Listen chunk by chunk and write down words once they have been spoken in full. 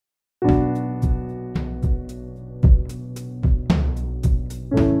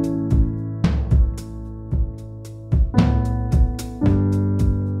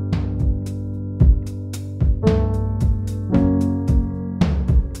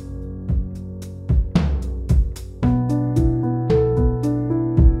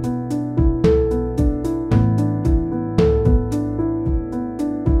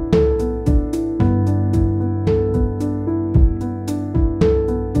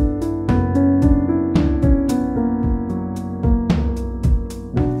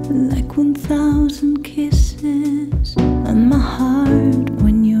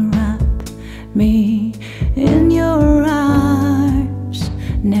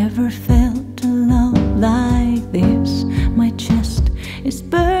never felt a love like this. My chest is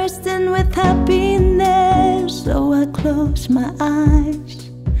bursting with happiness, so I close my eyes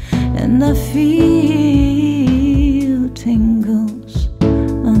and I feel tingles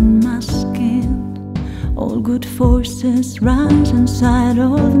on my skin. All good forces rise inside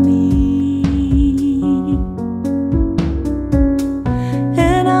of me,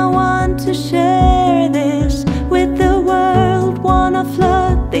 and I want to share this with the world. Wanna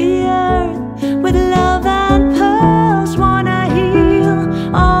flood the earth with love and pearls. Wanna heal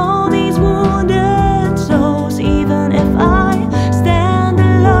all these wounded souls, even if I stand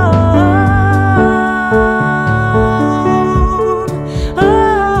alone. Oh,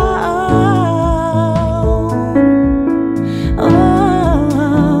 oh,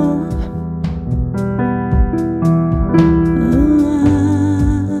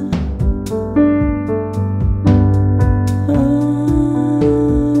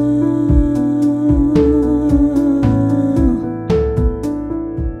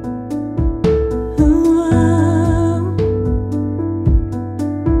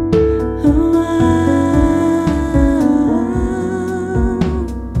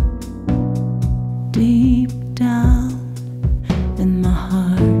 deep down in my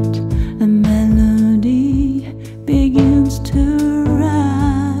heart, a melody begins to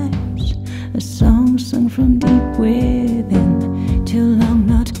rise, a song sung from deep within, too long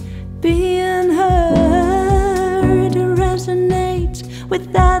not being heard. It resonates with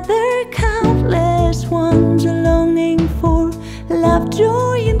other countless ones, a longing for love,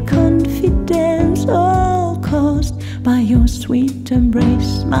 joy and confidence, all caused by your sweet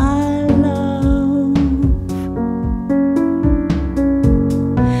embrace, my love.